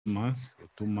months or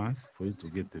 2 months for you to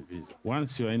get a visa.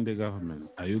 Once you're in the government,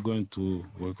 are you going to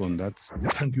work on that?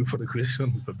 Thank you for the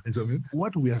question, Mr. Benjamin.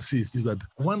 What we assist is that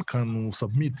one can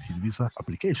submit his visa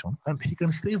application and he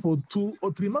can stay for 2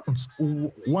 or 3 months.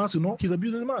 Once, he's a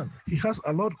businessman. He has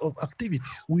a lot of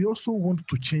activities. We also want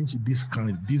to change this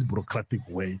bureaucratic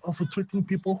way of treating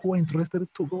people who are interested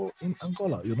to go in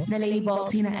Angola. The Lady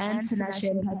Baltina and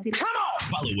Tinashe Mpasiri.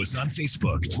 Follow us on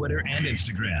Facebook, Twitter, and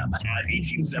Instagram at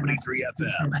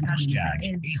 1873FM. Hashtag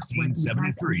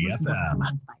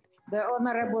 1873FM. The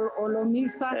Honorable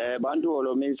Olomisa. Bantu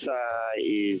Olomisa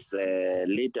is a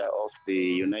leader of the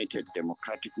United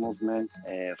Democratic Movement,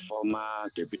 a former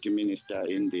deputy minister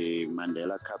in the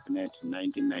Mandela cabinet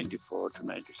 1994 to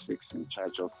 96 in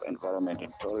charge of environment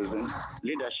and tourism.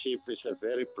 Leadership is a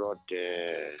very broad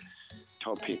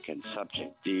topic and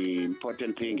subject. The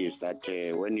important thing is that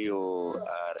when you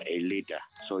are a leader,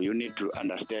 so you need to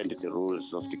understand the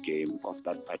rules of the game of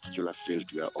that particular field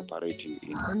you are operating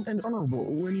in. And Honorable,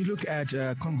 when you look at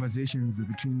conversations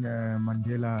between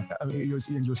Mandela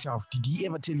and yourself, did he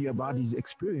ever tell you about his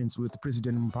experience with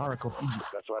President Mubarak of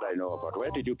Egypt? That's what I know about. Where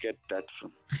did you get that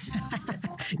from?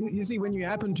 You see, when you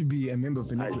happen to be a member of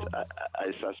the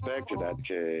I suspect that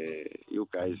you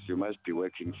guys, you must be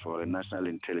working for a national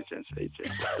intelligence agency.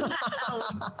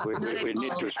 we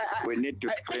need to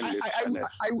screen this. I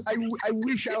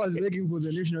wish I was working for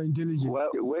the national intelligence. Well,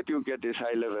 where do you get this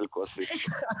high-level courses?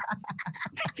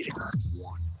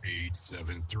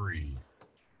 1873.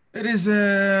 It is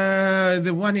the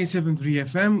 1873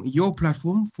 FM, your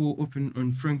platform for open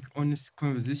and frank, honest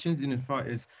conversations in as far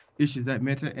as issues that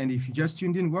matter. And if you just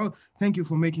tuned in, well, thank you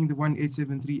for making the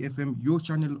 1873 FM your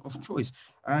channel of choice.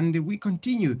 And we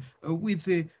continue with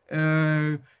the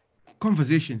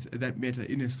conversations that matter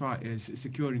in as far as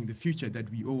securing the future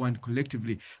that we all want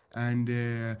collectively. And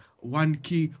one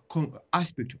key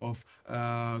aspect of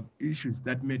issues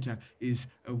that matter is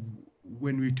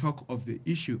when we talk of the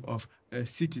issue of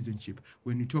citizenship,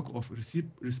 when we talk of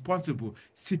responsible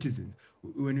citizens,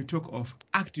 when we talk of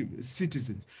active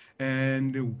citizens,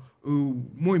 and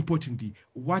more importantly,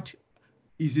 what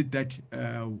is it that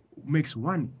makes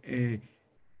one a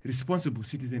responsible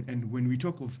citizen? And when we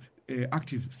talk of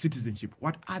active citizenship,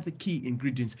 what are the key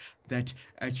ingredients that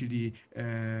actually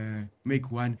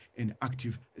make one an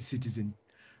active citizen?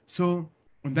 So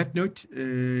on that note,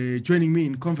 joining me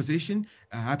in conversation,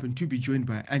 I happen to be joined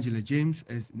by Angela James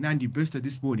as Nandi Bester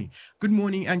this morning. Good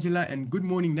morning, Angela, and good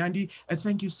morning, Nandi.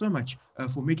 Thank you so much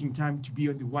for making time to be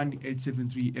on the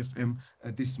 1873 FM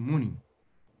this morning.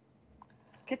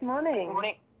 Good morning. Good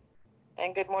morning.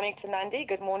 And good morning to Nandi.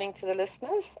 Good morning to the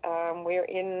listeners. We're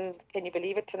in, can you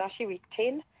believe it, Tinashe, week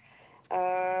 10,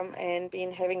 and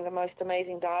been having the most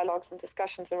amazing dialogues and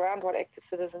discussions around what active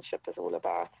citizenship is all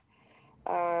about.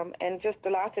 And just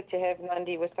delighted to have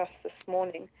Nandi with us this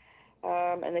morning,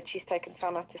 and that she's taken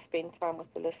time out to spend time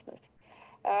with the listeners.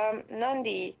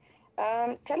 Nandi,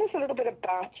 tell us a little bit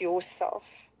about yourself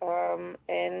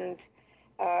and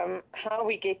how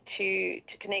we get to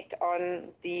connect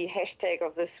on the hashtag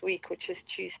of this week, which is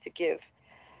Choose to Give.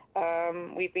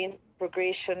 We've been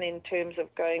progression in terms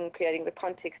of creating the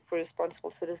context for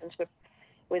responsible citizenship.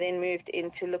 We then moved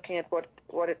into looking at what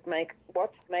makes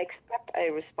up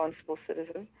a responsible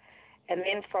citizen, and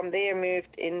then from there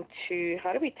moved into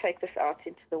how do we take this out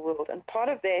into the world. And part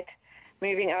of that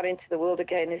moving out into the world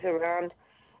again is around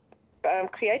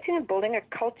creating and building a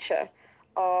culture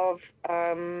of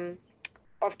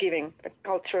giving, a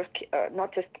culture of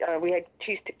not just we had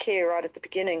Choose to Care right at the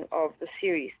beginning of the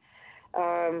series,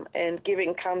 and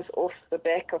giving comes off the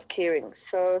back of caring.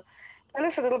 So tell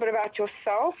us a little bit about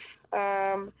yourself.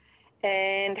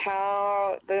 And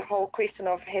how the whole question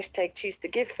of hashtag Choose to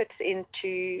Give fits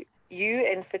into you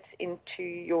and fits into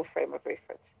your frame of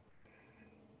reference.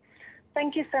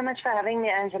 Thank you so much for having me,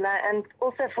 Angela, and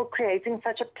also for creating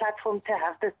such a platform to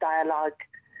have this dialogue.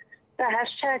 The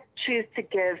hashtag Choose to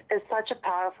Give is such a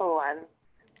powerful one.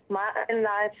 My own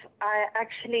life, I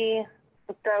actually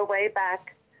go way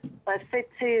back. I was fit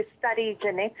to study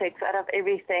genetics out of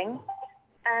everything.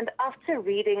 And after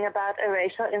reading about a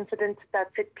racial incident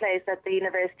that took place at the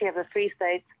University of the Free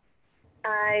State,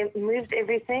 I moved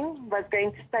everything, was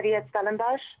going to study at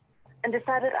Stellenbosch, and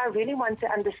decided I really want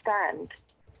to understand,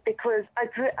 because I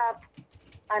grew up,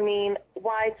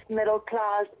 white, middle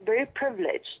class, very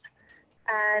privileged.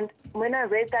 And when I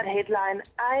read that headline,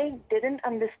 I didn't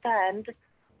understand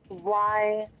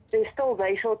why there's still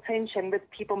racial tension with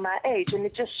people my age. And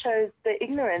it just shows the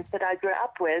ignorance that I grew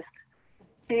up with,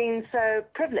 being so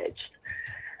privileged.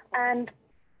 And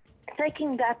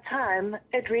taking that time,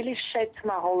 it really shaped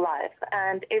my whole life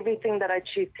and everything that I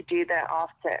choose to do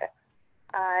thereafter.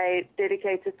 I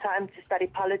dedicated time to study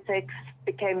politics,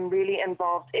 became really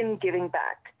involved in giving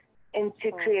back,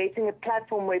 into creating a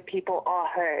platform where people are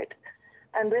heard.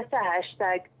 And with the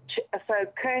hashtag, so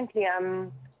currently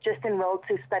I'm just enrolled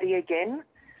to study again,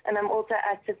 and I'm also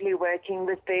actively working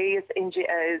with various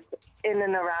NGOs in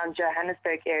and around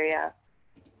Johannesburg area.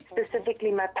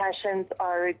 Specifically, my passions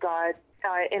are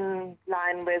in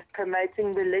line with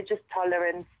promoting religious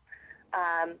tolerance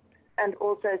and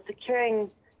also securing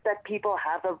that people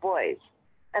have a voice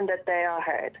and that they are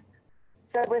heard.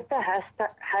 So with the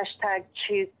hashtag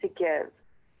Choose to Give,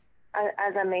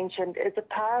 as I mentioned, it's a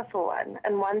powerful one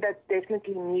and one that's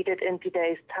definitely needed in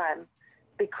today's time,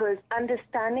 because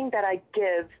understanding that I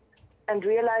give and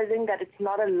realizing that it's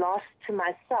not a loss to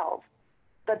myself,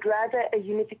 but rather a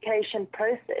unification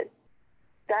process,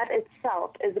 that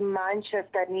itself is a mind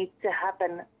shift that needs to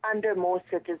happen under more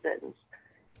citizens.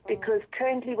 Because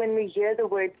currently when we hear the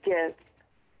word give,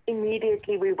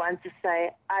 immediately we want to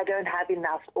say, I don't have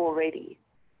enough already.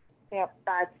 Yeah.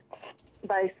 But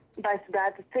by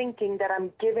that thinking that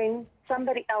I'm giving,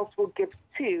 somebody else will give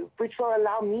too, which will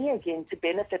allow me again to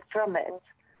benefit from it.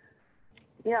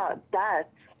 Yeah, that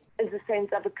is the sense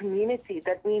of a community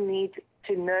that we need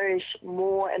to nourish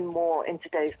more and more in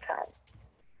today's time.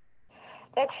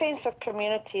 That sense of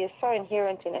community is so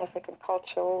inherent in African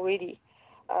culture already,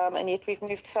 and yet we've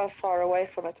moved so far away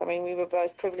from it. I mean, we were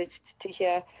both privileged to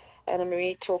hear Anna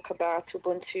Marie talk about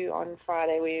Ubuntu on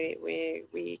Friday, where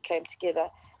we came together,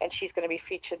 and she's going to be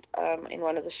featured in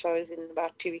one of the shows in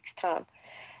about 2 weeks' time.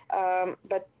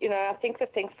 But, you know, I think the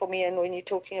thing for me, and when you're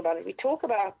talking about it, we talk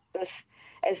about this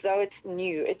as though it's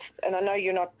new. And I know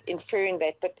you're not inferring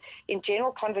that, but in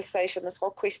general conversation, this whole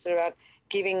question around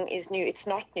giving is new. It's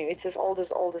not new. It's as old as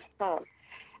time.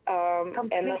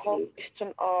 And the whole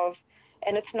question of,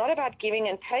 and it's not about giving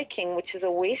and taking, which is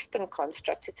a Western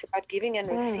construct. It's about giving and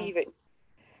receiving.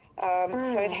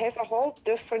 So it has a whole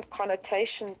different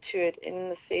connotation to it in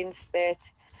the sense that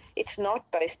it's not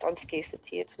based on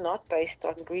scarcity. It's not based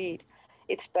on greed.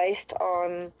 It's based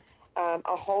on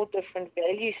a whole different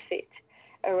value set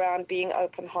around being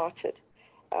open-hearted.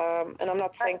 And I'm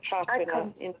not saying trite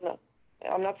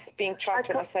I'm not being trite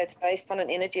when I say it's based on an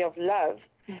energy of love.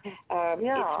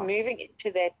 It's moving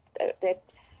into that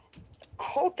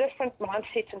whole different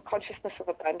mindset and consciousness of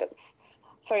abundance.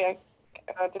 Sorry,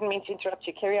 I didn't mean to interrupt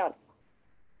you. Carry on.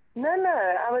 No,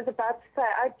 I was about to say,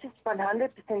 I just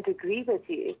 100% agree with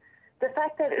you. The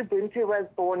fact that Ubuntu was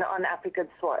born on African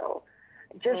soil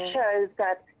just shows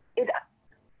that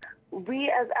we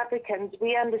as Africans,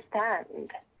 we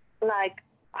understand like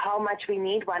how much we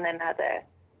need one another.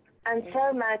 And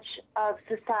so much of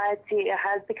society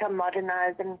has become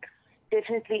modernized and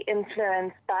definitely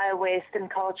influenced by Western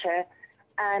culture,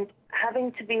 and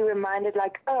having to be reminded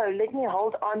like, oh, let me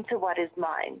hold on to what is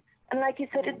mine. And like you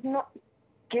said, it's not,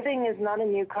 giving is not a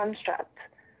new construct,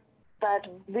 but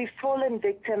we've fallen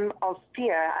victim of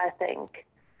fear, I think,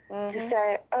 to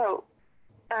say, oh,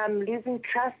 losing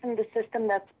trust in the system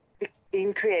that's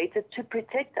being created to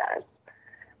protect us.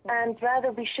 And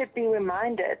rather we should be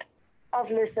reminded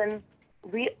of, listen,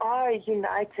 we are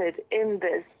united in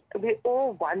this. We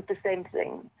all want the same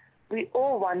thing. We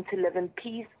all want to live in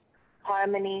peace,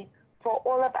 harmony, for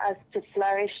all of us to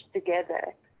flourish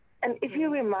together. And if you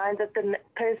remind that the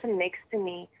person next to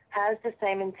me has the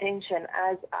same intention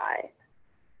as I,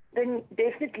 then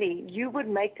definitely you would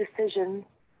make decisions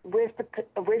with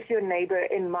your neighbor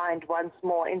in mind once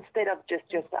more instead of just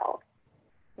yourself.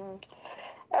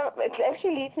 It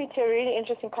actually leads me to a really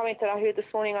interesting comment that I heard this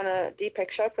morning on a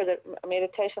Deepak show for the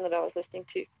meditation that I was listening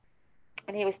to.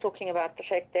 And he was talking about the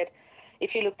fact that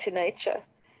if you look to nature,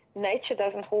 nature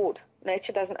doesn't hoard.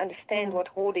 Nature doesn't understand what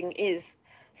hoarding is.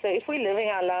 So if we're living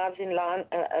our lives in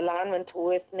alignment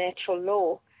with natural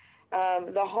law,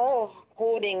 the whole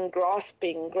hoarding,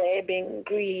 grasping, grabbing,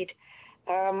 greed,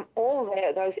 all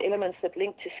those elements that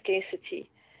link to scarcity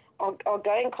are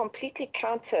going completely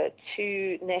counter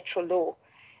to natural law.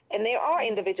 And there are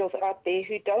individuals out there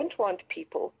who don't want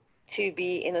people to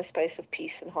be in a space of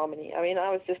peace and harmony. I mean,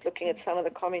 I was just looking at some of the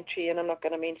commentary, and I'm not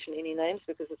going to mention any names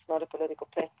because it's not a political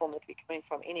platform that we're coming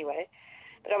from anyway.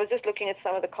 But I was just looking at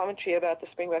some of the commentary about the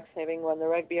Springboks having won the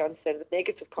rugby on Saturday, the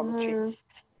negative commentary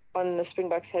on the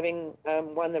Springboks having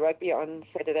won the rugby on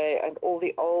Saturday, and all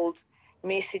the old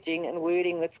messaging and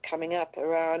wording that's coming up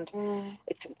around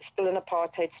it's still an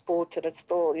apartheid sport, and it's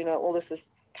still, you know, all this is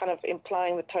kind of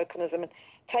implying the tokenism and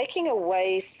taking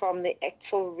away from the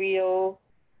actual real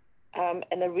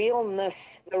and the realness,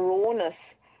 the rawness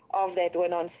of that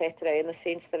win on Saturday, in the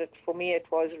sense that for me it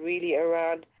was really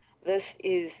around, this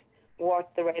is what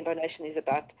the Rainbow Nation is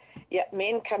about. Yeah,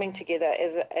 men coming together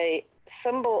as a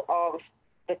symbol of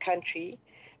the country,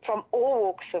 from all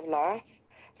walks of life,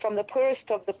 from the poorest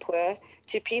of the poor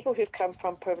to people who've come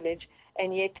from privilege,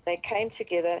 and yet they came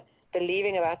together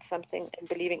believing about something and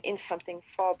believing in something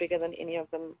far bigger than any of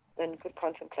them then could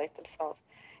contemplate themselves.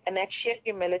 And that sheer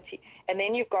humility. And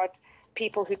then you've got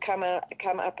people who come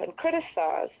up and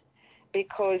criticize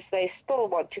because they still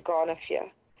want to garner fear.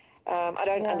 I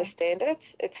don't understand it.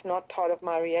 It's not part of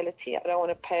my reality. I don't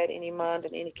want to pay it any mind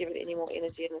and give it any more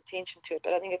energy and attention to it.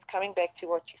 But I think it's coming back to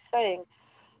what you're saying,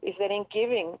 is that in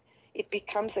giving, it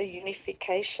becomes a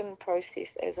unification process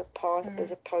as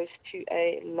opposed to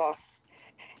a loss.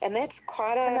 And that's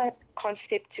quite a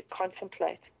concept to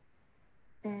contemplate.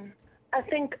 I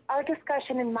think our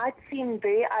discussion, it might seem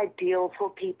very ideal for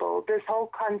people, this whole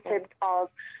concept of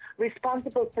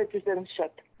responsible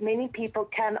citizenship. Many people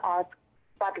can ask,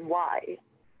 but why?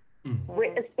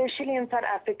 Especially in South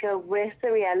Africa, with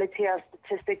the reality of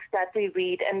statistics that we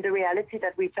read and the reality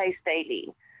that we face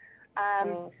daily.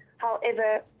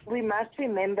 However, we must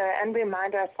remember and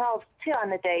remind ourselves too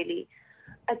on a daily,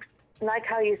 like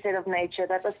how you said of nature,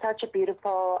 that was such a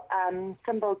beautiful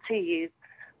symbol to use,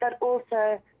 but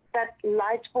also that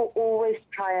light will always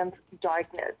triumph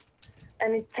darkness.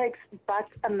 And it takes but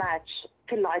a match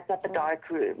to light up a dark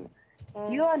room.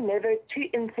 You are never too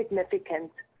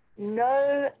insignificant.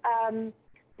 No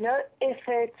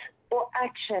effort or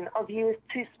action of you is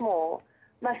too small.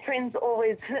 My friends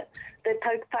always, they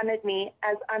poke fun at me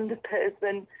as I'm the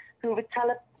person who would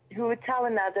tell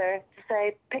another to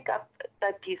say, pick up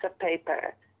that piece of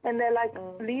paper. And they're like,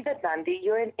 leave it, Nandi.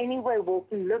 You're in any way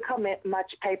walking. Look how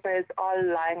much papers are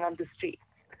lying on the street.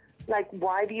 Like,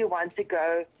 why do you want to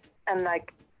go and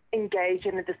engage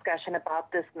in a discussion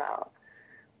about this now?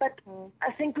 But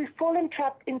I think we've fallen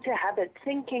trapped into habit,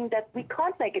 thinking that we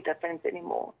can't make a difference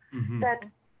anymore. That,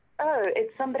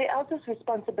 it's somebody else's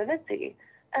responsibility.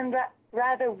 And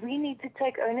rather, we need to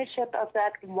take ownership of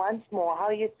that once more.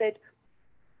 How you said,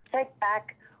 take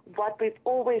back what we've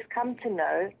always come to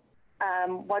know,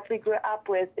 what we grew up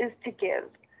with, is to give,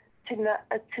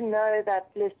 to know that,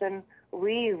 listen,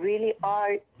 we really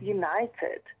are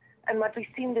united. And what we've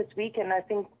seen this weekend, I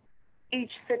think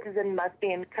each citizen must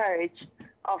be encouraged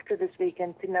after this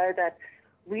weekend to know that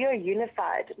we are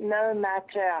unified, no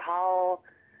matter how,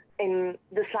 in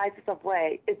the slightest of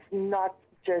way. It's not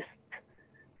just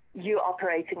you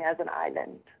operating as an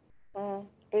island.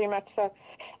 Very much so.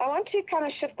 I want to kind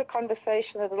of shift the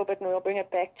conversation a little bit, and we'll bring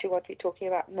it back to what we're talking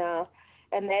about now,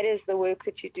 and that is the work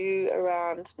that you do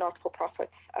around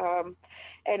not-for-profits,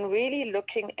 and really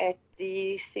looking at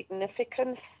the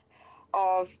significance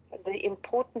of, the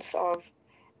importance of,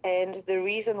 and the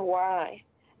reason why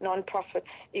non-profits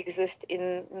exist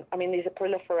there's a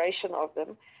proliferation of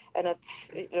them, and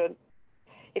it's,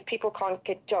 if people can't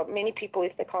get jobs, many people,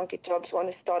 if they can't get jobs,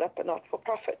 want to start up a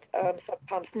not-for-profit.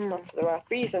 Sometimes it's not for the right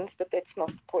reasons, but that's not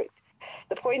the point.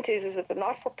 The point is that the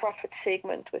not-for-profit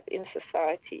segment within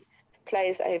society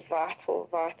plays a vital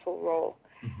role.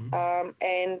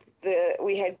 And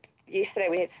yesterday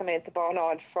we had Samantha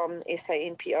Barnard from SA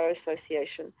NPO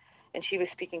Association, and she was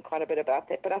speaking quite a bit about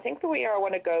that. But I think the way I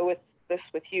want to go with this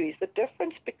with you is the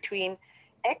difference between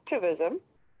activism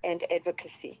and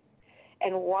advocacy,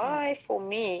 and why, for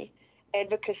me,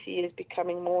 advocacy is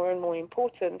becoming more and more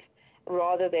important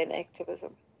rather than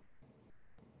activism.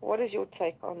 What is your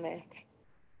take on that?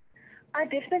 I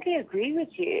definitely agree with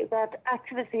you that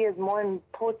activism is more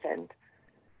important.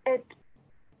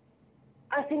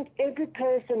 I think every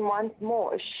person once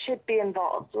more should be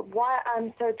involved. Why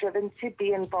I'm so driven to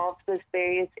be involved with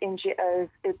various NGOs,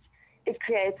 it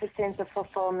creates a sense of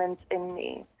fulfillment in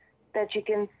me, that you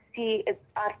can see it's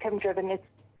outcome driven, it's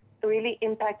really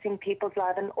impacting people's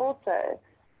lives, and also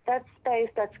that space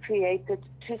that's created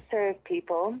to serve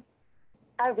people,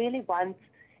 I really want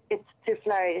it to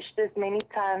flourish. There's many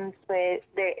times where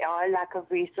there are lack of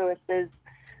resources,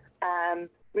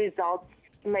 results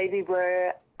maybe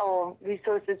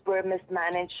resources were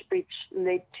mismanaged, which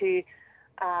led to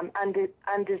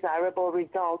undesirable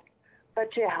results.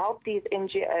 But to help these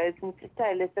NGOs and to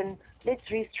say, listen, let's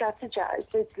re-strategize,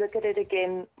 let's look at it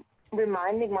again,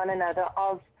 reminding one another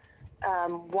of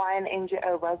why an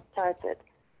NGO was started.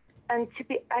 And to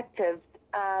be active,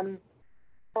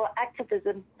 or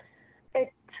activism,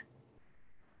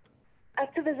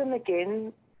 activism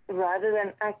again, rather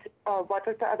than what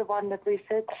was the other one that we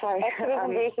said? Sorry.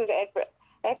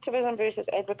 Activism versus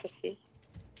advocacy.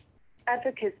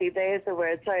 Advocacy, there's a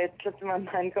word. Sorry, it slipped my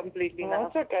mind completely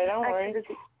now. That's okay, don't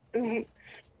worry.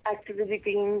 Activism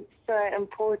being so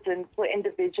important for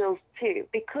individuals too,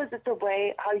 because it's a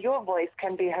way how your voice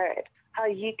can be heard, how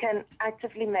you can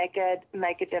actively make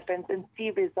a difference and see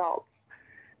results.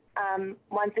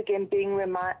 once again being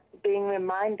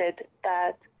reminded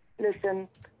that, listen,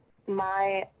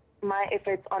 my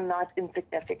efforts are not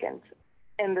insignificant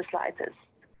in the slightest.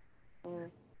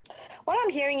 What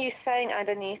I'm hearing you saying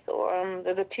underneath, or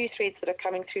the two threads that are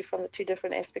coming through from the two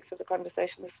different aspects of the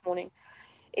conversation this morning,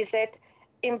 is that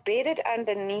embedded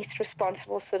underneath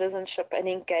responsible citizenship and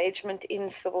engagement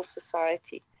in civil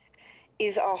society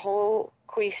is a whole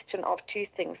question of two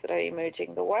things that are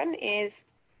emerging. The one is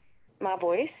my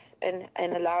voice and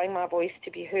allowing my voice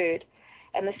to be heard.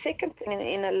 And the second thing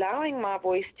in allowing my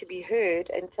voice to be heard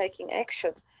and taking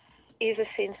action is a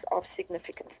sense of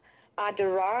significance. I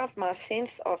derive my sense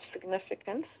of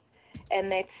significance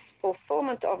and that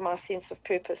fulfillment of my sense of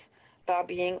purpose by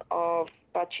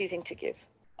choosing to give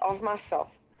of myself.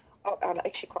 I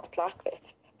actually quite like that.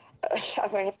 I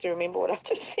won't have to remember what I've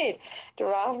just said.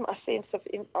 Derive my sense of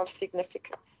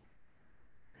significance.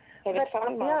 Having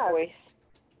found my voice.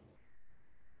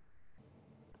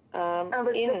 I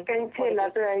was just going to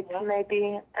elaborate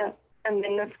maybe, and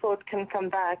then the thought can come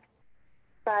back.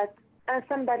 But as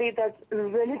somebody that's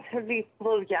relatively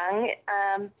young,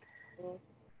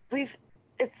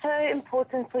 it's so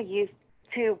important for youth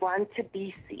to want to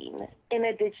be seen in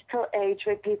a digital age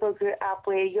where people grew up,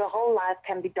 where your whole life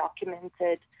can be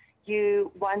documented.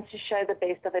 You want to show the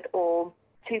best of it all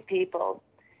to people.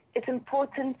 It's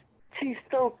important to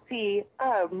still see,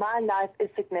 oh, my life is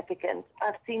significant.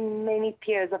 I've seen many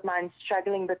peers of mine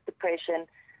struggling with depression.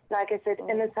 Like I said,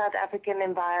 in a South African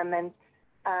environment,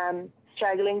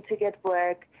 struggling to get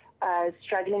work,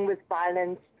 struggling with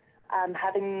violence,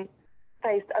 having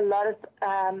faced a lot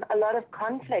of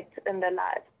conflict in their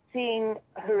lives, seeing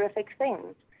horrific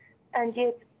things. And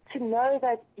yet to know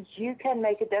that you can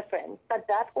make a difference, but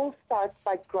that all starts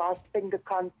by grasping the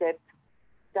concept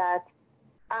that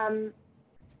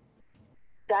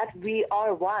that we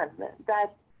are one,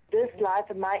 that this life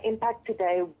and my impact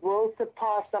today will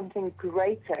surpass something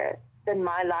greater than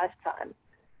my lifetime.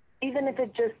 Even if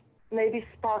it just maybe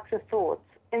sparks a thought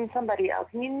in somebody else.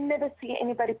 And you never see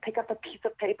anybody pick up a piece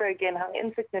of paper again, how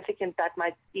insignificant that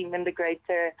might seem in the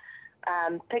greater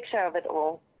picture of it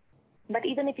all. But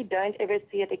even if you don't ever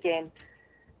see it again,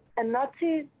 and not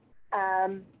to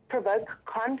provoke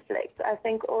conflict, I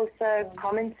think also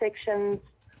comment sections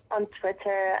on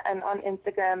Twitter and on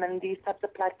Instagram and these types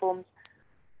of platforms,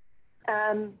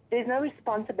 there's no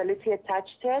responsibility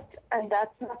attached to it, and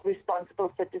that's not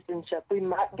responsible citizenship. We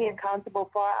must be accountable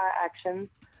for our actions,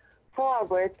 for our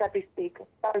words that we speak,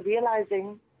 by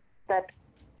realizing that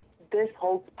this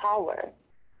holds power.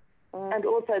 And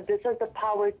also this is the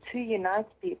power to unite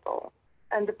people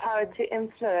and the power to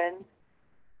influence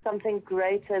something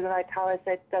greater, like how I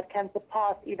said, that can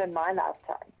surpass even my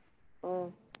lifetime.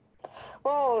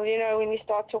 Well, you know, when we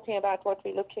start talking about what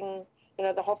we're looking, you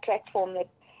know, the whole platform that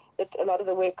a lot of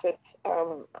the work that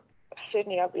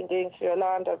certainly I've been doing through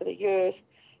Aland over the years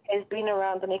has been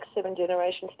around the next 7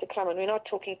 generations to come. And we're not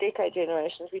talking decade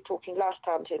generations, we're talking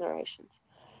lifetime generations.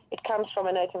 It comes from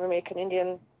a Native American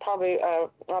Indian, Native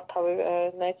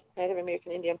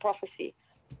American Indian prophecy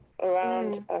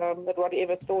around that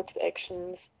whatever thoughts,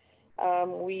 actions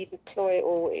we deploy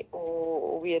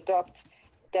or we adopt,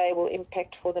 they will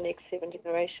impact for the next 7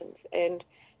 generations. And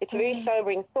it's a very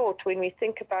sobering thought when we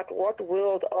think about what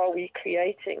world are we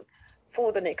creating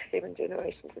for the next 7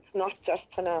 generations. It's not just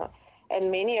for now.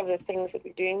 And many of the things that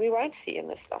we're doing, we won't see in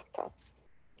this lifetime.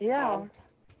 Yeah.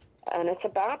 And it's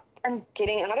about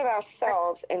getting out of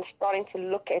ourselves and starting to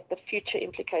look at the future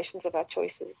implications of our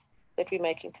choices that we're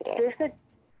making today.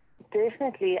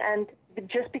 Definitely. And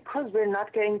just because we're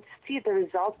not going to see the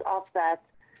results of that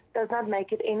does not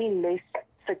make it any less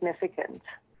significant.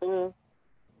 And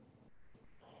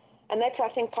that's, I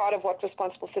think, part of what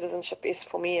responsible citizenship is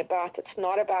for me about. It's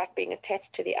not about being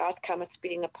attached to the outcome. It's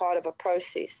being a part of a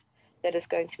process that is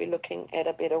going to be looking at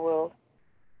a better world.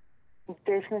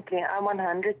 Definitely. I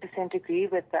 100% agree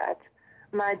with that.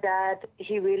 My dad,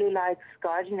 he really likes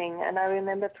gardening. And I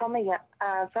remember from a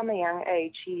young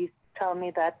age, he used to tell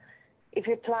me that if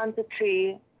you plant a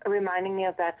tree, reminding me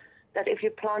of that if you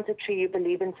plant a tree, you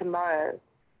believe in tomorrow.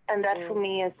 And that for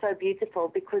me is so beautiful,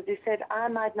 because he said, I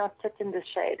might not sit in the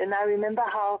shade. And I remember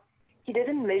how he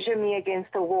didn't measure me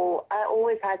against a wall. I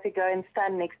always had to go and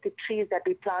stand next to trees that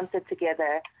we planted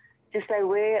together to say,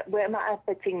 where am I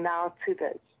fitting now to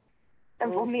this?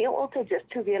 And for me also just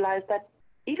to realize that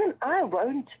even I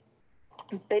won't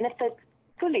benefit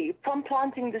fully from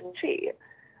planting this tree.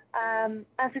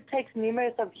 As it takes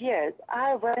numerous of years,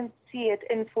 I won't see it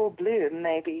in full bloom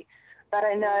maybe. But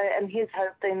I know, and he's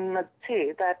hoping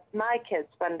too, that my kids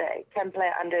one day can play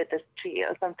under this tree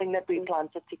or something that we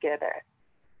planted together.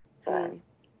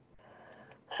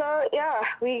 So yeah,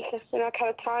 we kind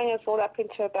of tying us all up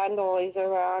into a bundle is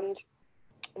around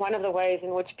one of the ways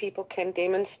in which people can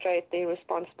demonstrate their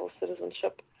responsible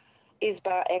citizenship is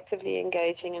by actively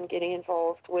engaging and getting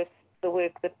involved with the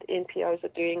work that NPOs are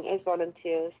doing as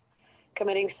volunteers,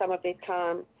 committing some of their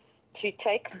time to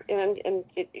take, and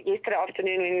yesterday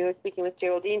afternoon when we were speaking with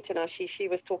Geraldine Tinashe, she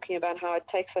was talking about how it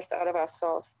takes us out of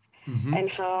ourselves and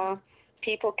how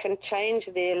people can change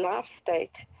their life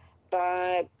state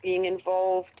by being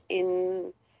involved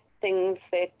in things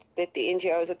that the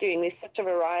NGOs are doing. There's such a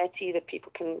variety that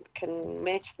people can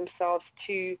match themselves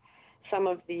to some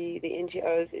of the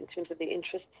NGOs in terms of their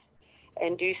interests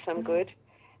and do some good,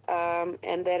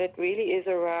 and that it really is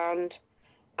around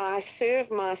I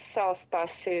serve myself by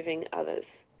serving others.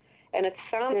 And it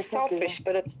sounds selfish,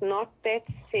 but it's not that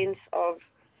sense of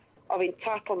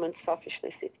entitlement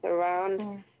selfishness. It's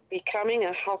around becoming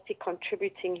a healthy,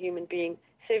 contributing human being,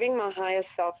 serving my higher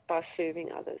self by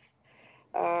serving others.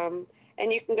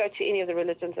 And you can go to any of the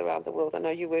religions around the world. I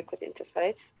know you work with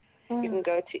interfaiths. You can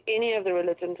go to any of the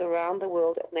religions around the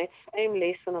world, and that same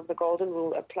lesson of the golden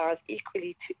rule applies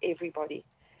equally to everybody.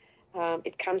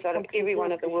 It comes out of every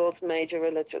one of the world's major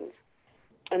religions.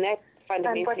 And that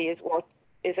fundamentally is what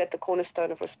is at the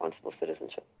cornerstone of responsible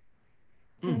citizenship.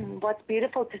 What's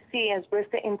beautiful to see is with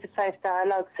the interfaith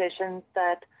dialogue sessions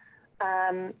that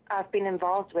I've been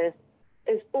involved with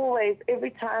is always,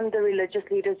 every time the religious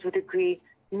leaders would agree,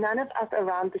 none of us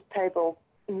around this table,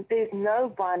 there's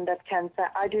no one that can say,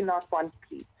 I do not want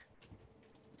peace.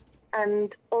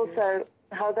 And also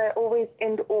how they always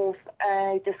end off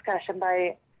a discussion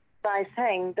by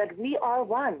saying that we are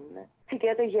one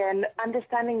together here and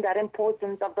understanding that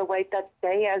importance of the weight that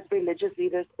they as religious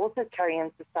leaders also carry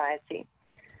in society.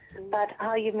 But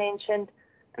how you mentioned,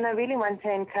 and I really want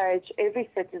to encourage every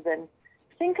citizen,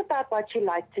 think about what you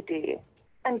like to do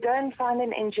and go and find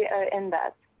an NGO in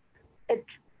that. It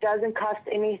doesn't cost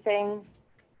anything.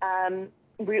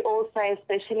 We all say,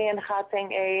 especially in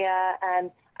Gauteng area, and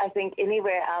I think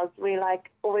anywhere else, we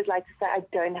always like to say, I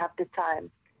don't have the time.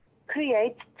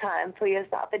 Create time for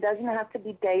yourself. It doesn't have to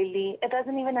be daily. It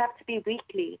doesn't even have to be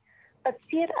weekly. But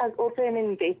see it as also an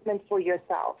investment for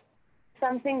yourself,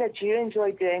 something that you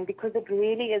enjoy doing, because it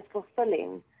really is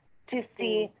fulfilling to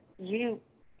see you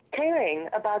caring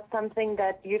about something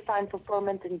that you find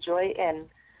fulfillment and joy in.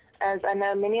 As I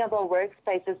know many of our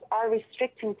workspaces are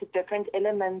restricting to different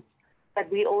elements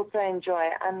that we also enjoy.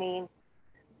 I mean,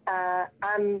 I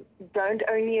don't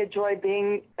only enjoy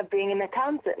being an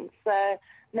accountant, so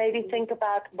maybe think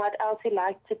about what else you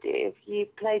like to do. If you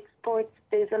play sports,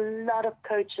 there's a lot of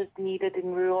coaches needed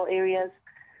in rural areas.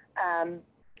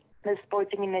 There's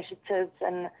sporting initiatives,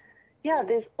 and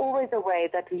there's always a way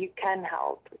that you can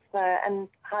help. So, and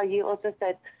how you also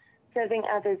said, serving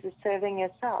others is serving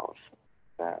yourself.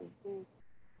 So,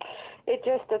 it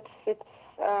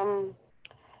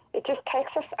just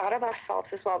takes us out of ourselves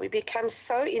as well. We become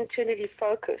so internally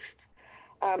focused.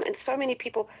 And so many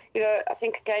people, I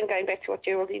think, again, going back to what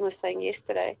Geraldine was saying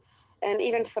yesterday, and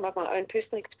even some of my own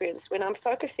personal experience, when I'm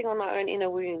focusing on my own inner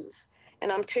wounds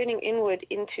and I'm turning inward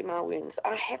into my wounds,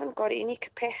 I haven't got any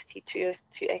capacity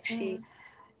to actually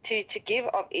to give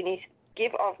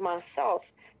of myself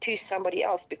to somebody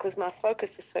else, because my focus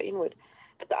is so inward.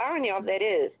 But the irony of that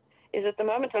is that the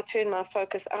moment I turn my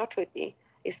focus outwardly,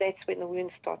 that's when the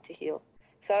wounds start to heal.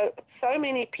 So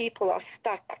many people are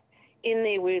stuck in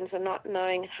their wounds and not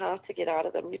knowing how to get out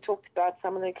of them. You talked about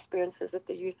some of the experiences that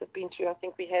the youth have been through. I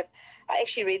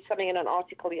actually read something in an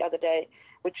article the other day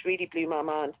which really blew my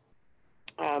mind.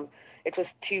 It was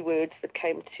two words that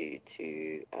came up to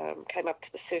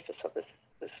the surface of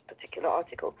this particular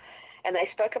article, and they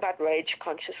spoke about rage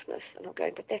consciousness. And I'm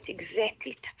going, but that's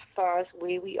exactly typifies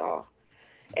where we are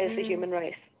as a human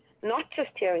race, not just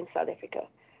here in South Africa.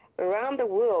 Around the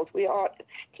world, we are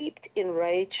steeped in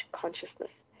rage consciousness.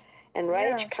 And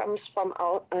rage comes from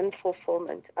our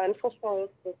unfulfillment, unfulfilled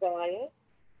desire.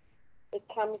 It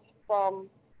comes from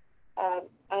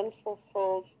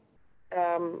unfulfilled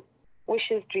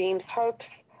wishes, dreams, hopes,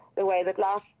 the way that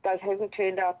life hasn't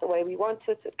turned out the way we want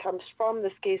it. It comes from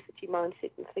the scarcity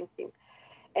mindset and thinking.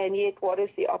 And yet, what is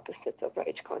the opposite of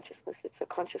rage consciousness? It's a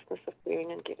consciousness of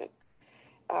bearing and giving.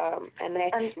 And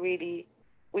that's really,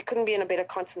 we couldn't be in a better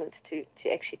continent to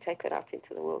actually take that out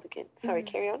into the world again. Sorry,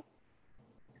 carry on.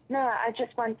 No, I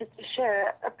just wanted to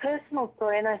share a personal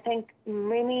story, and I think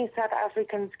many South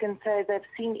Africans can say they've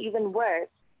seen even worse.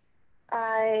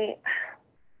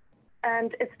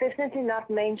 And it's definitely not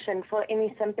mentioned for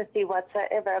any sympathy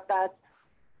whatsoever, but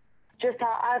just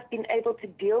how I've been able to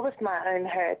deal with my own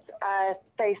hurts. I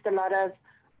faced a lot of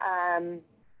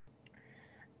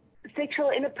sexual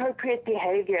inappropriate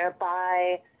behavior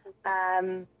by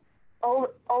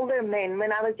older men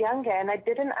when I was younger, and I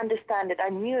didn't understand it. I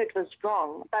knew it was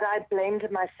wrong, but I blamed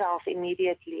myself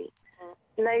immediately.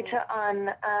 Later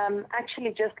on,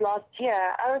 actually just last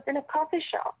year, I was in a coffee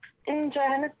shop in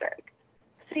Johannesburg,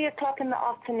 3 o'clock in the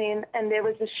afternoon, and there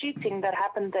was a shooting that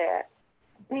happened there.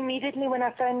 Immediately when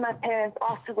I phoned my parents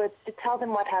afterwards to tell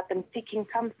them what happened, seeking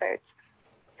comfort,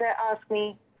 they asked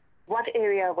me, what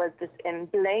area was this in,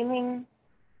 blaming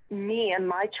me and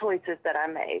my choices that I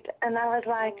made. And I was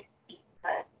like,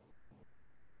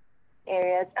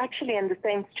 area, it's actually in the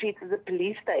same streets as a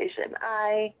police station.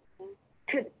 I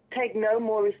could take no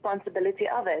more responsibility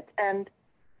of it. And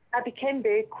I became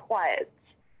very quiet,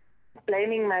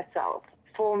 blaming myself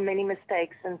for many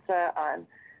mistakes and so on.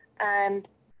 And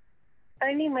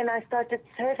only when I started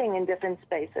serving in different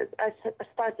spaces, I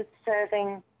started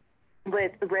serving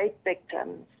with rape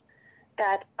victims,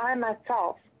 that I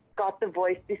myself got the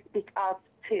voice to speak out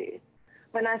to.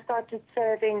 When I started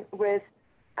serving with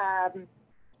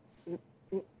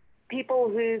people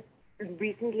who've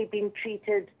recently been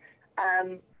treated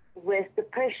with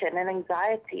depression and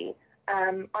anxiety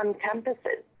on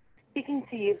campuses, speaking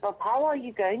to youth of how are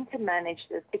you going to manage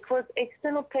this, because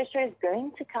external pressure is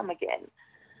going to come again.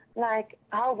 Like,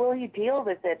 how will you deal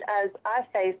with it? As I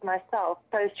faced myself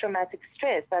post-traumatic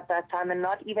stress at that time and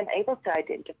not even able to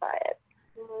identify it.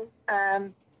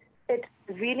 It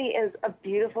really is a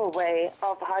beautiful way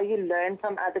of how you learn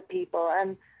from other people,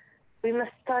 and we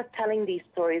must start telling these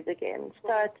stories again,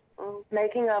 start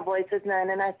making our voices known.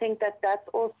 And I think that that's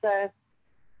also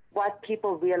what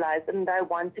people realize, and they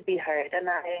want to be heard. And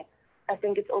I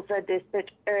think it's also a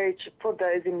desperate urge for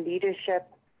those in leadership,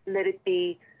 let it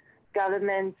be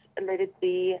government, let it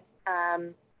be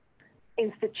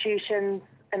institutions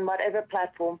and whatever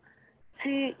platform,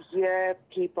 to hear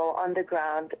people on the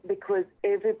ground, because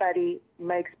everybody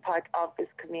makes part of this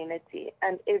community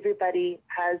and everybody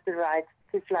has the right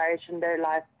to flourish in their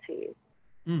life too.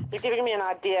 You're giving me an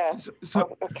idea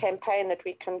of a campaign that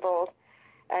we can build,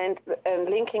 and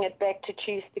linking it back to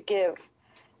Choose to Give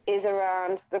is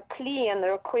around the plea and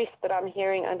the request that I'm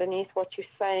hearing underneath what you're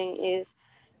saying is,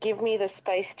 give me the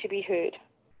space to be heard.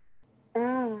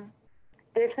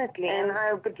 Definitely, and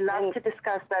I would love to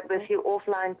discuss that with you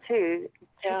offline too,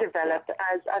 to develop,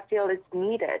 as I feel it's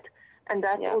needed. And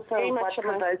that's also what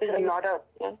provokes a lot of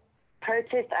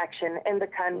protest action in the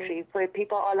country, where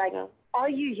people are like, are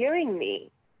you hearing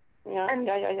me? And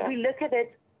we look at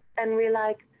it and we're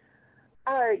like,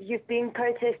 oh, you've been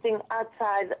protesting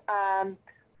outside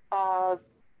of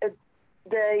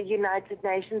the United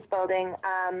Nations building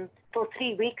for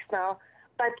 3 weeks now,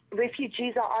 but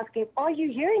refugees are asking, are you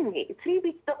hearing me? 3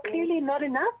 weeks is clearly not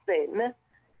enough then.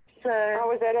 So I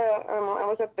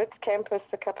was at Wits campus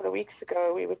a couple of weeks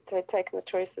ago. We were taking the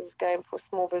choices game for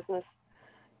small business,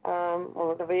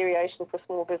 or the variation for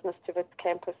small business to Wits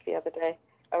campus the other day.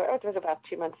 It was about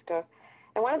 2 months ago.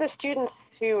 And one of the students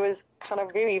who was kind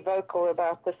of very vocal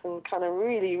about this and kind of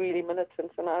really, really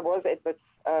militant, and I was at Wits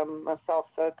myself,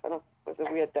 so it kind of was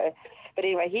a weird day. But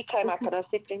anyway, he came up and I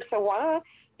said to him, so why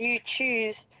do you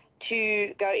choose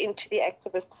to go into the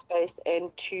activist space and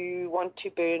to want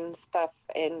to burn stuff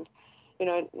and, you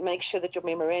know, make sure that your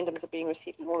memorandums are being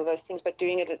received and all of those things, but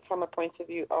doing it from a point of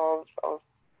view of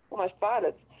almost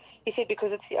violence? He said,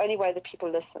 because it's the only way that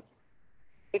people listen.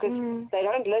 Because they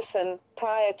don't listen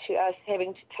prior to us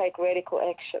having to take radical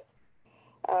action.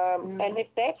 And if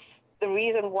that's the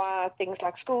reason why things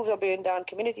like schools are burned down,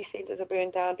 community centres are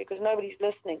burned down, because nobody's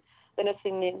listening, then it's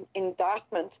an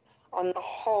indictment on the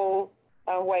whole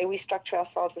way we structure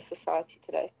ourselves as society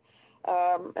today.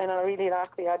 And I really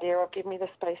like the idea of give me the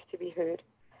space to be heard,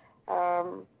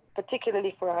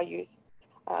 particularly for our youth,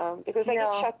 because they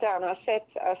get shut down. I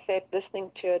sat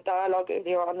listening to a dialogue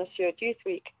earlier on this year at Youth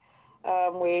Week,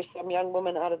 where some young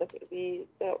women out of the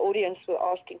audience were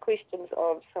asking questions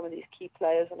of some of these key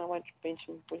players, and I won't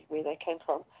mention where they came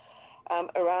from,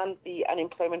 around the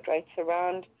unemployment rates,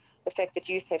 around the fact that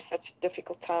youth have such a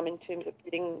difficult time in terms of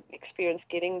getting experience,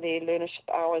 getting their learnership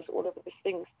hours, all of these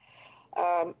things.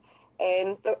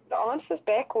 And the answers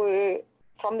back were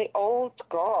from the old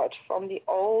guard, from the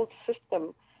old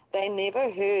system. They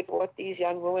never heard what these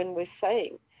young women were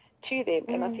saying to them.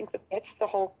 And I think that that's the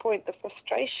whole point. The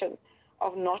frustration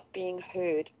of not being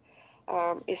heard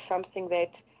is something that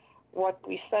what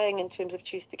we're saying in terms of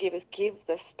Choose to Give is give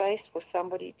the space for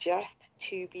somebody just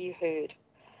to be heard.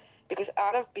 Because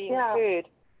out of being heard,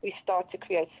 we start to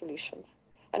create solutions.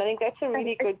 And I think that's a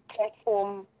really good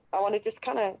platform. I want to just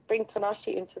kind of bring Tinashe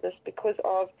into this because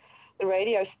of the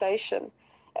radio station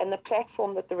and the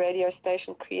platform that the radio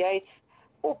station creates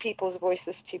all people's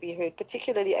voices to be heard,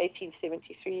 particularly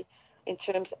 1873 in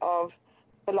terms of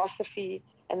philosophy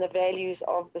and the values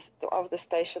of the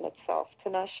station itself.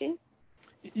 Tinashe?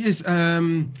 Yes,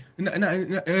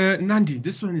 Nandi,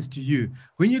 this one is to you.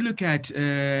 When you look at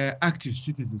active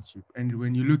citizenship and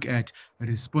when you look at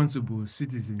responsible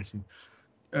citizenship,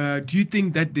 do you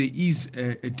think that there is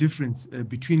a difference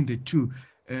between the two?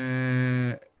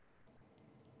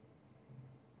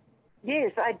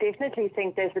 Yes, I definitely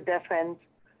think there's a difference.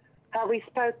 How we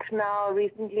spoke now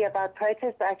recently about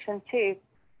protest action too.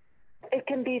 It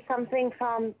can be something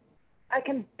from, I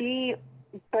can be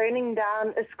burning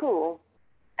down a school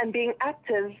and being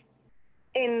active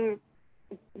in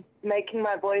making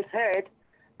my voice heard,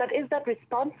 but is that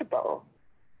responsible?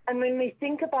 And when we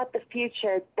think about the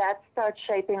future, that starts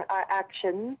shaping our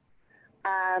actions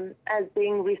as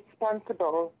being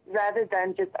responsible rather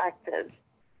than just active.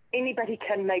 Anybody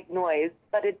can make noise,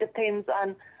 but it depends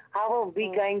on how are we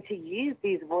going to use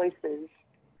these voices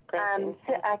to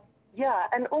act. Yeah,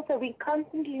 and also we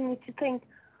constantly need to think,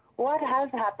 what has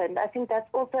happened? I think that's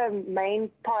also a main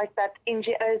part that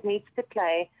NGOs need to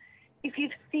play. If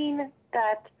you've seen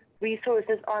that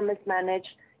resources are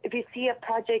mismanaged, if you see a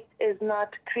project is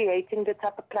not creating the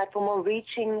type of platform or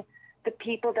reaching the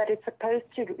people that it's supposed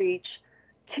to reach,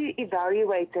 to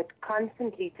evaluate it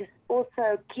constantly, to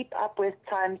also keep up with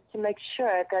times to make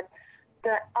sure that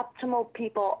the optimal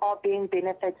people are being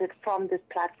benefited from this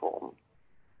platform.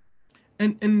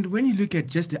 And when you look at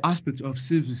just the aspect of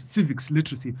civics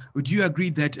literacy, would you agree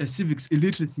that civics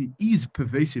illiteracy is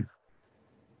pervasive?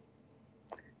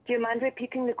 Do you mind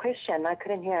repeating the question? I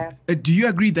couldn't hear. Do you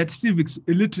agree that civics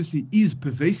illiteracy is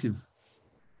pervasive?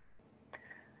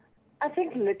 I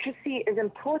think literacy is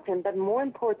important, but more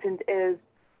important is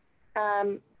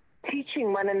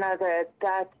teaching one another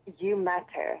that you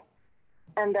matter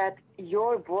and that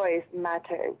your voice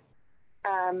matters.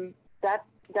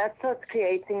 That starts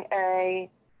creating a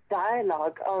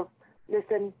dialogue of,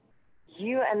 listen,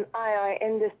 you and I are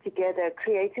in this together,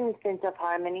 creating a sense of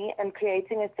harmony and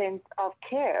creating a sense of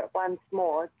care once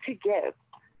more to give.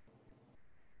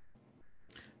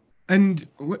 And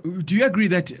do you agree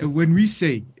that when we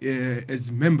say, as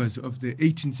members of the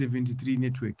 1873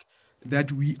 network,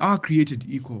 that we are created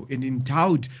equal and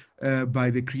endowed by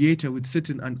the Creator with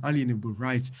certain unalienable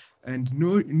rights, and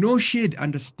no shared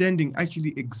understanding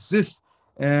actually exists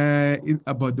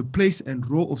about the place and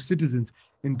role of citizens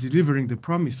in delivering the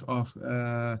promise of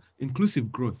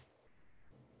inclusive growth?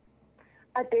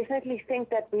 I definitely think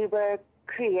that we were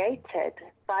created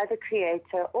by the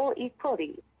Creator all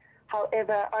equally.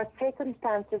 However, our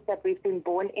circumstances that we've been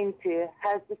born into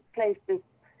has displaced this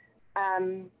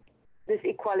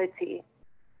equality.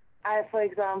 I, for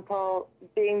example,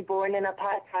 being born in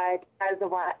apartheid as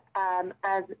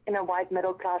in a white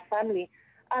middle class family,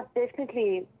 I've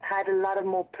definitely had a lot of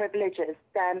more privileges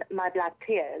than my black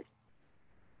peers.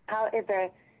 However,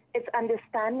 it's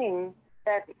understanding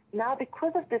that now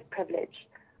because of this privilege,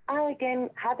 I again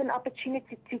have an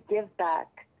opportunity to give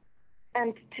back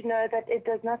and to know that it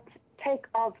does not take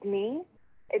of me,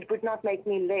 it would not make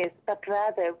me less, but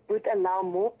rather would allow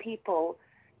more people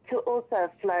to also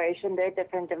flourish in their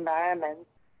different environments.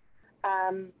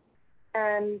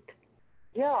 And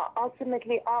yeah,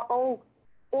 ultimately all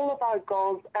of our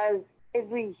goals as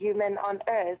every human on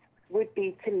earth would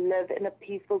be to live in a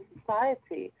peaceful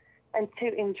society and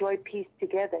to enjoy peace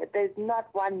together. There's not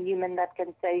one human that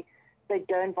can say they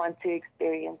don't want to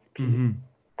experience peace. Mm-hmm.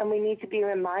 And we need to be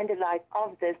reminded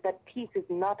of this, that peace is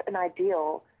not an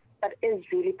ideal, but is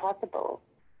really possible.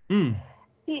 Mm.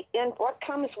 And what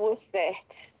comes with that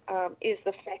is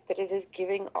the fact that it is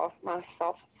giving of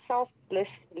myself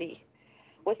selflessly,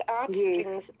 without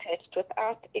strings attached,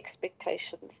 without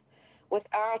expectations,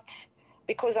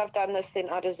 because I've done this, then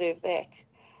I deserve that.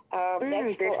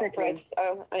 That's still operates.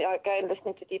 Again,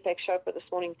 listening to Deepak Chopra this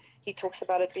morning, he talks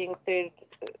about it being the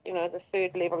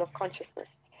third level of consciousness.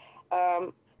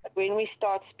 When we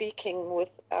start speaking with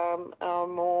our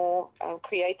more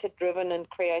creator-driven and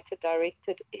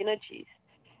creator-directed energies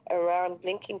around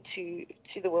linking to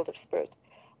the world of spirit,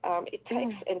 it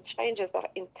takes and changes the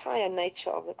entire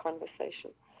nature of the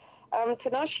conversation.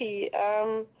 Tinashe,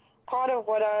 part of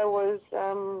what I was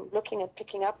looking at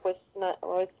picking up with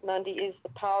Nandi is the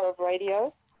power of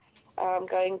radio,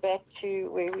 going back to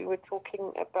where we were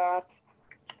talking about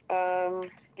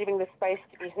giving the space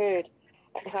to be heard,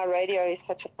 and how radio is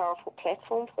such a powerful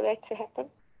platform for that to happen.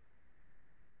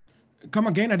 Come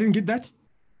again, I didn't get that.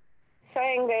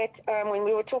 Saying that when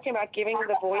we were talking about giving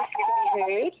the voice to be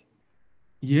heard,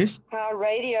 yes, how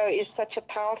radio is such a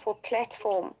powerful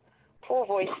platform for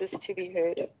voices to be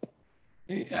heard.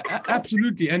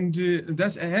 Absolutely, and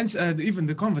that's hence even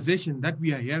the conversation that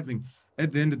we are having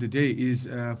at the end of the day is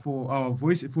for our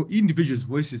voice, for individuals'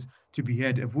 voices to be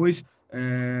heard, a voice,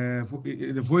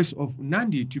 the voice of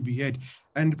Nandi to be heard,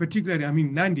 and particularly, I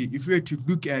mean, Nandi, if we were to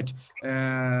look at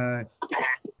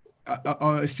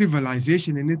a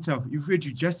civilization in itself, if we were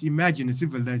to just imagine a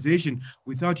civilization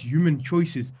without human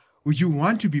choices, would you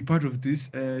want to be part of this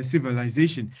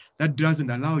civilization that doesn't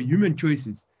allow human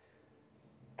choices?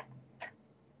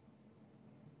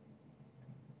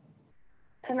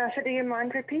 Tinashe, do you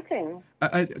mind repeating?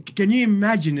 Can you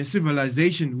imagine a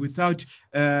civilization without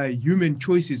human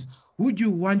choices? Would you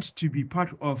want to be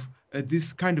part of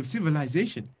this kind of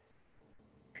civilization?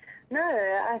 No,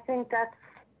 I think that's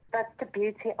the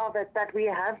beauty of it, that we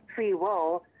have free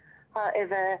will.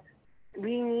 However,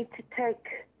 we need to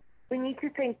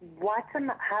think, what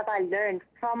have I learned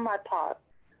from my past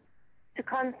to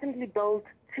constantly build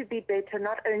to be better,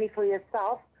 not only for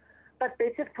yourself, but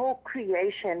better for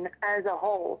creation as a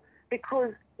whole,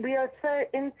 because we are so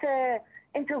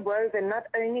interwoven, not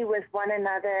only with one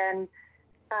another and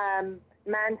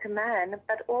man to man,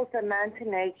 but also man to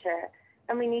nature.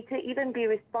 And we need to even be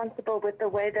responsible with the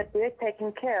way that we're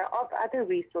taking care of other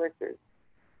resources.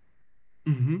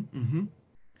 Mm-hmm, mm-hmm.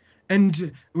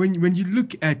 And when you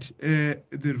look at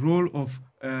the role of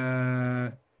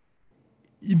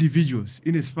individuals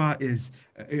in as far as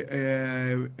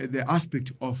the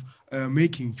aspect of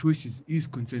making choices is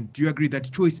concerned, do you agree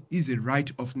that choice is a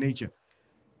right of nature?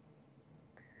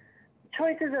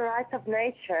 Choice is a right of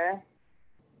nature.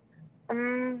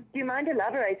 Do you mind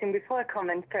elaborating before I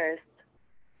comment first?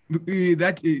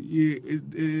 That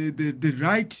the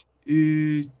right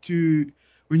to,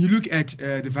 when you look at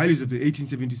the values of the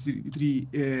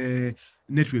 1873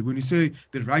 network, when you say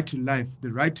the right to life,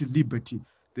 the right to liberty,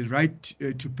 the right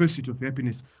to pursuit of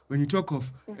happiness, when you talk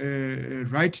of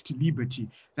right to liberty,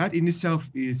 that in itself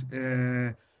is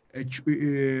the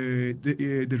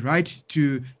right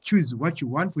to choose what you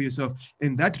want for yourself,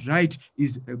 and that right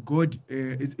is a God.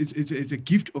 It's a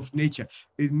gift of nature.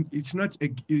 It's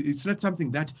not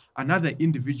something that another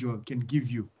individual can give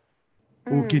you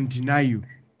or can deny you.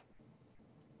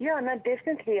 Yeah, no,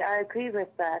 definitely, I agree with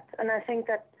that, and I think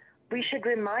that we should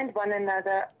remind one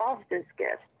another of this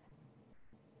gift.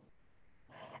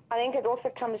 I think it also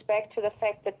comes back to the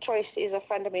fact that choice is a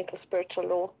fundamental spiritual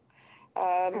law.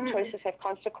 Choices have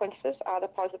consequences, either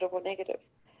positive or negative.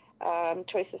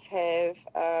 Choices have,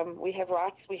 we have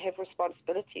rights, we have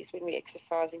responsibilities when we're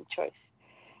exercising choice.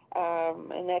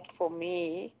 And that, for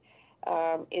me,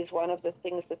 is one of the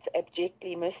things that's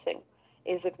abjectly missing,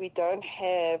 is that we don't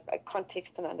have a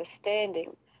context and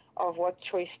understanding of what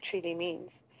choice truly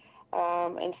means.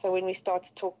 And so when we start to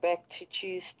talk back to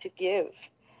choose to give,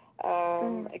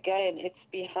 again, it's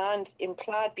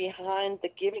implied behind the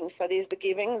giving. So there's the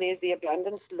giving, there's the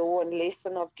abundance law and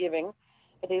lesson of giving,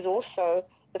 but there's also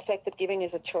the fact that giving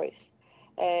is a choice.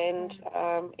 And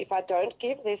if I don't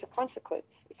give, there's a consequence.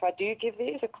 If I do give,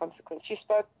 there is a consequence. You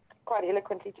spoke quite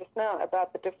eloquently just now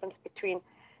about the difference between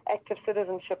active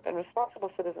citizenship and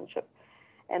responsible citizenship,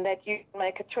 and that you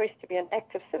make a choice to be an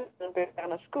active citizen and burn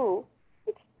down a school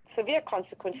with severe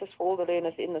consequences for all the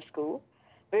learners in the school,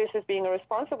 versus being a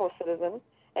responsible citizen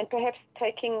and perhaps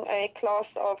taking a class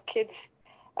of kids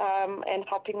and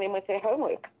helping them with their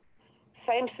homework.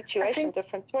 Same situation,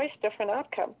 different choice, different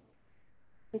outcome.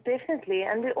 Definitely,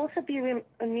 and we also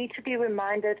need to be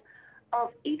reminded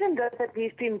of, even though that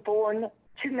we've been born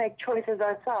to make choices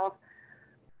ourselves,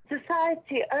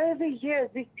 society over years,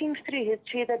 we've seen through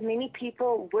history that many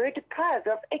people were deprived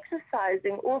of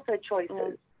exercising also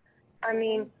choices. I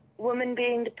mean, women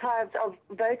being deprived of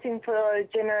voting for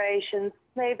generations,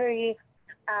 slavery,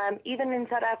 even in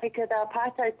South Africa, the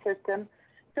apartheid system.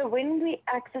 So when we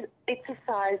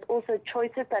exercise also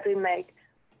choices that we make,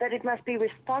 that it must be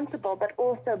responsible, but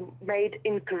also made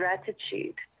in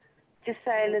gratitude. To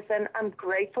say, listen, I'm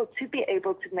grateful to be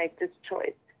able to make this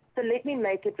choice, so let me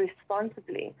make it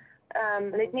responsibly.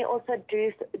 Let me also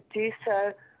do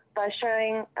so by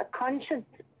showing a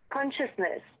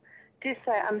consciousness, to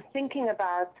say I'm thinking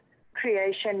about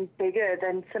creation bigger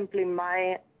than simply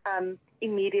my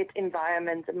immediate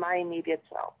environment, my immediate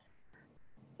self.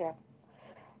 Yeah,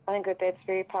 I think that's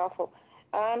very powerful.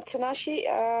 Tinashe,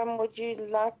 would you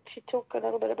like to talk a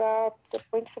little bit about the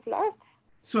points of life?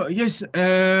 So yes,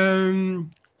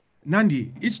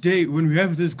 Nandi, each day when we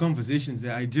have these conversations,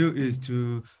 the idea is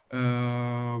to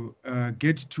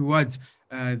get towards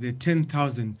the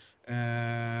 10,000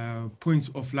 points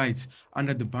of light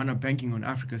under the banner Banking on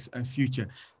Africa's Future.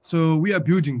 So we are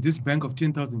building this bank of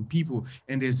 10,000 people,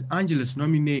 and as Angela's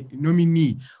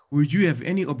nominee, would you have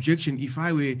any objection if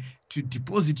I were to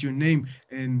deposit your name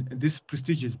in this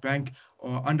prestigious bank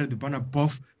or under the banner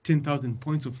above 10,000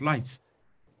 points of light?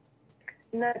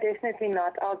 No, definitely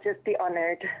not. I'll just be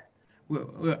honored.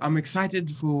 Well, I'm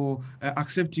excited for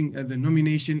accepting the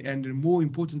nomination, and more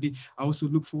importantly, I also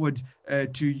look forward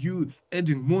to you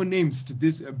adding more names to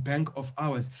this bank of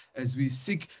ours as we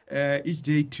seek each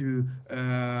day to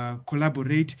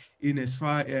collaborate in as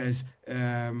far as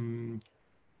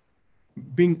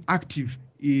being active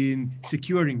in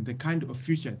securing the kind of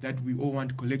future that we all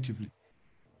want collectively.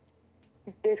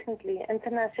 Definitely. And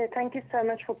Tinashe, thank you so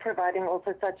much for providing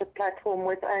also such a platform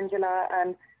with Angela.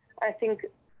 And I think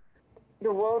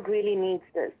the world really needs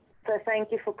this. So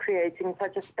thank you for creating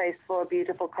such a space for a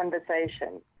beautiful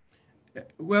conversation.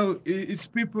 Well, it's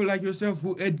people like yourself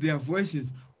who add their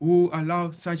voices, who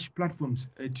allow such platforms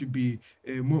to be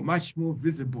much more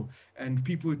visible, and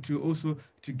people to also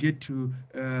to get to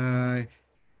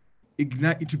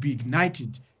be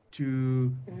ignited, to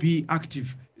be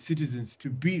active citizens, to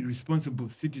be responsible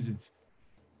citizens.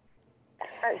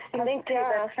 I think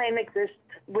that same exists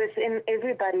within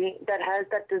everybody that has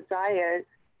that desire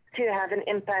to have an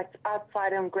impact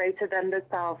outside and greater than the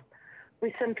self.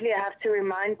 We simply have to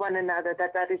remind one another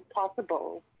that that is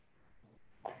possible.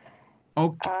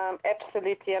 Okay.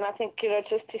 Absolutely. And I think,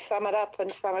 just to sum it up, and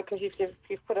because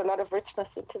you've put a lot of richness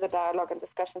into the dialogue and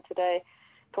discussion today,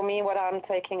 for me, what I'm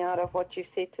taking out of what you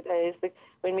said today is that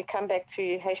when we come back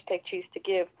to #Choose to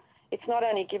Give, it's not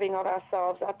only giving of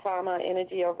ourselves, our time, our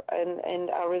energy, and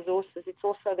our resources, it's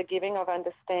also the giving of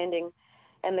understanding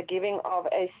and the giving of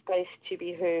a space to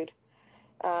be heard.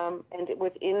 And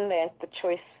within that, the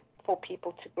choice for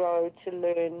people to grow, to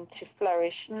learn, to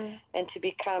flourish, and to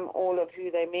become all of who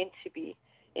they're meant to be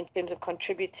in terms of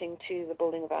contributing to the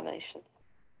building of our nation.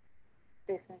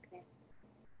 Definitely.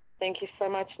 Thank you so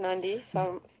much, Nandi,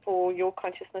 for your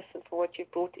consciousness and for what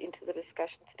you've brought into the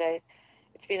discussion today.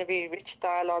 It's been a very rich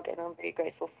dialogue, and I'm very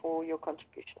grateful for your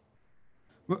contribution.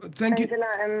 Well, thank you. Angela,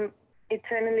 I'm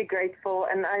eternally grateful,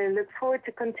 and I look forward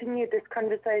to continue this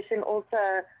conversation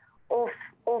also off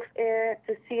air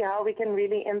to see how we can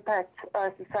really impact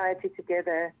our society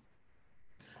together.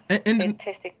 And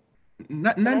fantastic.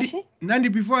 Nandi,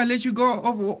 before I let you go,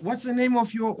 what's the name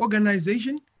of your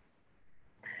organization?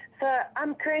 So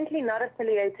I'm currently not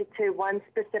affiliated to one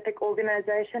specific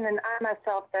organization, and I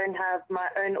myself don't have my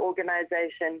own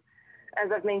organization.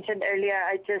 As I've mentioned earlier,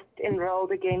 I just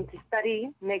enrolled again to study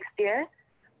next year,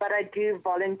 but I do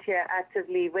volunteer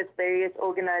actively with various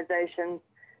organizations,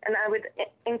 and I would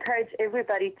encourage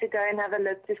everybody to go and have a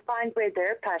look to find where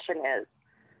their passion is.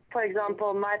 For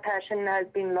example, my passion has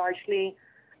been largely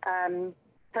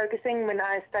focusing when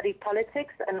I studied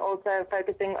politics and also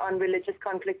focusing on religious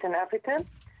conflict in Africa.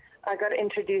 I got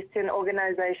introduced to an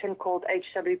organization called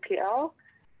HWPL,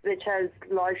 which has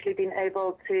largely been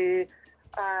able to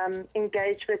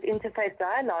engage with interfaith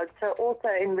dialogue, so also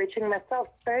enriching myself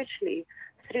spiritually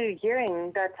through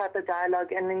hearing that type of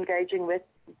dialogue and engaging with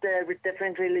the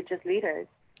different religious leaders.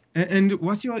 And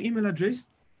what's your email address?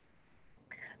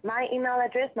 My email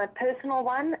address, my personal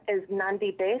one, is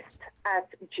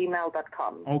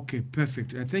nandibest@gmail.com. Okay,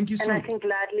 perfect. Thank you so much. And I can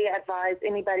gladly advise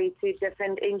anybody to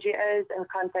different NGOs and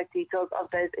contact details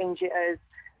of those NGOs,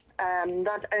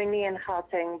 not only in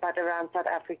Gauteng, but around South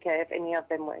Africa, if any of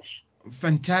them wish.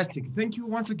 Fantastic. Thank you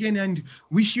once again, and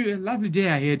wish you a lovely day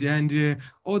ahead, and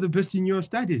all the best in your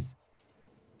studies.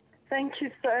 Thank you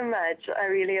so much. I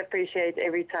really appreciate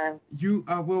every time. You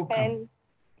are welcome.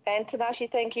 And Tinashe,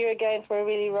 thank you again for a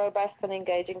really robust and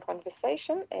engaging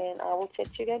conversation, and I will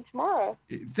chat to you again tomorrow.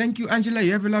 Thank you, Angela.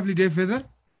 You have a lovely day further.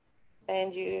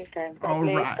 And you. All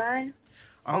right. Bye.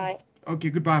 Bye. Okay,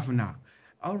 goodbye for now.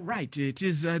 All right, it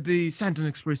is the Santon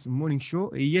Express morning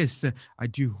show. Yes, I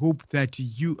do hope that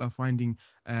you are finding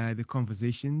the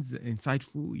conversations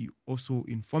insightful, also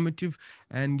informative.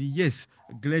 And yes,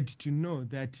 glad to know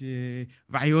that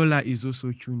Viola is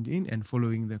also tuned in and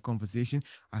following the conversation.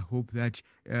 I hope that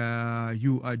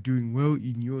you are doing well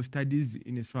in your studies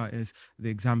in as far as the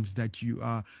exams that you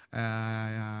are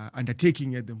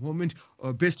undertaking at the moment.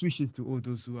 Best wishes to all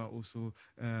those who are also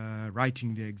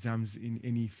writing their exams in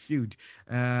any field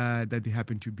that they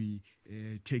happen to be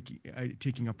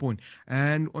taking upon.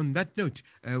 And on that note,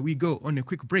 we go on a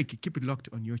quick break. Keep it locked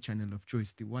on your channel of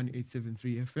choice, the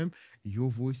 1873 FM, your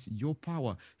voice, your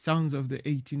power. Sounds of the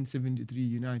 1873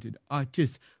 United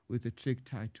Artists with a track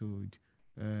titled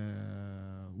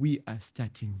We Are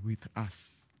Starting With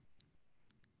Us.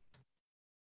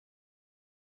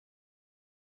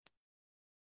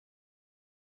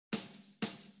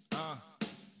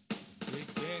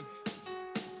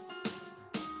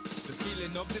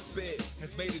 season of despair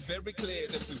has made it very clear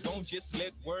that we won't just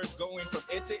let words go in from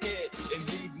ear to ear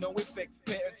and leave no effect.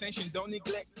 Pay attention, don't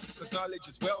neglect, because knowledge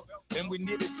is wealth and we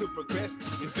need it to progress.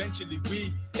 Eventually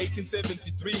we,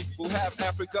 1873, will have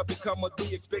Africa become what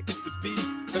we expect it to be,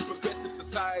 a progressive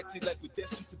society like we're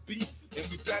destined to be, and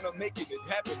we plan on making it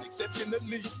happen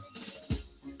exceptionally.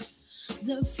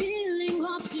 The feeling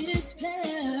of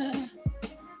despair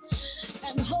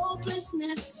and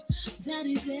hopelessness that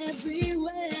is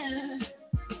everywhere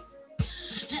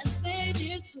has made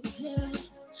it so clear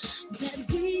that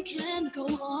we can't go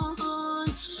on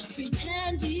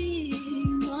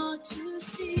pretending not to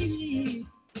see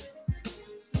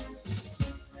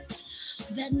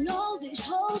that knowledge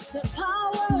holds the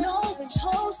power, knowledge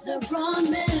holds the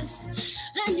promise,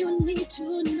 and you need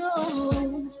to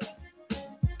know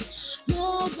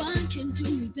no one can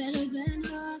do it better than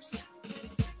us,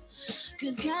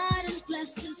 'cause God has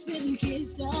blessed us with the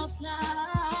gift of life.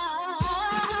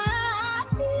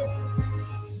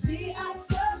 We are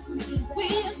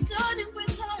starting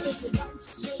with us.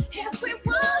 If we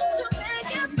want to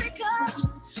make Africa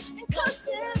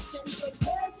inclusive,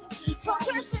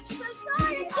 progressive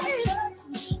society,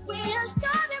 we are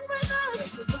starting with us.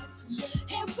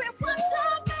 If we want to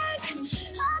make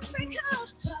Africa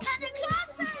an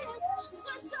inclusive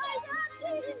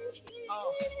society.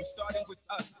 We're starting with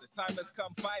us. The time has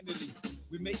come finally.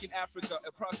 We're making Africa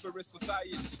a prosperous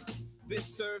society. This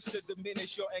serves to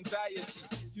diminish your anxiety.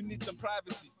 You need some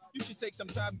privacy. You should take some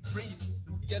time to breathe.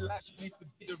 Realize you need to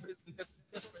be the reason that's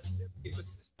different. Be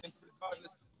persistent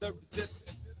regardless of the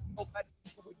resistance. Nobody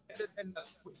is better than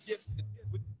us. We're gifted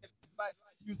with the gift of life.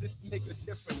 Use it to make a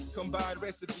difference. Combine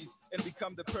recipes and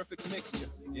become the perfect mixture.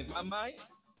 In my mind,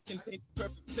 can paint the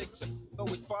perfect picture. Though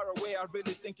it's far away, I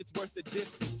really think it's worth the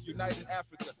distance. United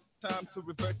Africa, time to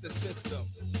revert the system.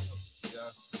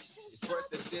 Yeah, it's worth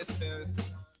the distance.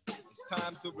 It's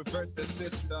time to revert the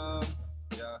system.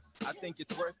 Yeah, I think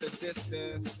it's worth the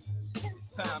distance. It's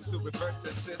time to revert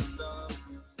the system.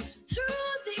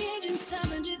 Through the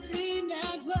 1873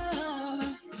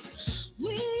 network,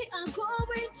 we are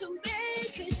going to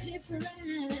make a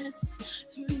difference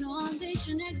through knowledge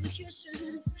and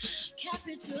execution.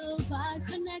 Capital by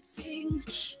connecting,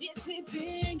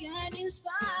 equipping, and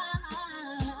inspiring.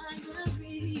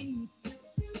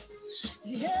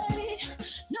 Hey,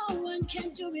 no one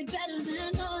can do it better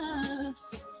than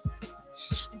us.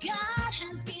 God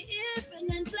has given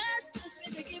and blessed us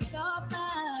with the gift of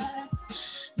life.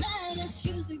 Let us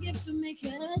use the gift to make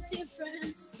a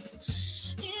difference.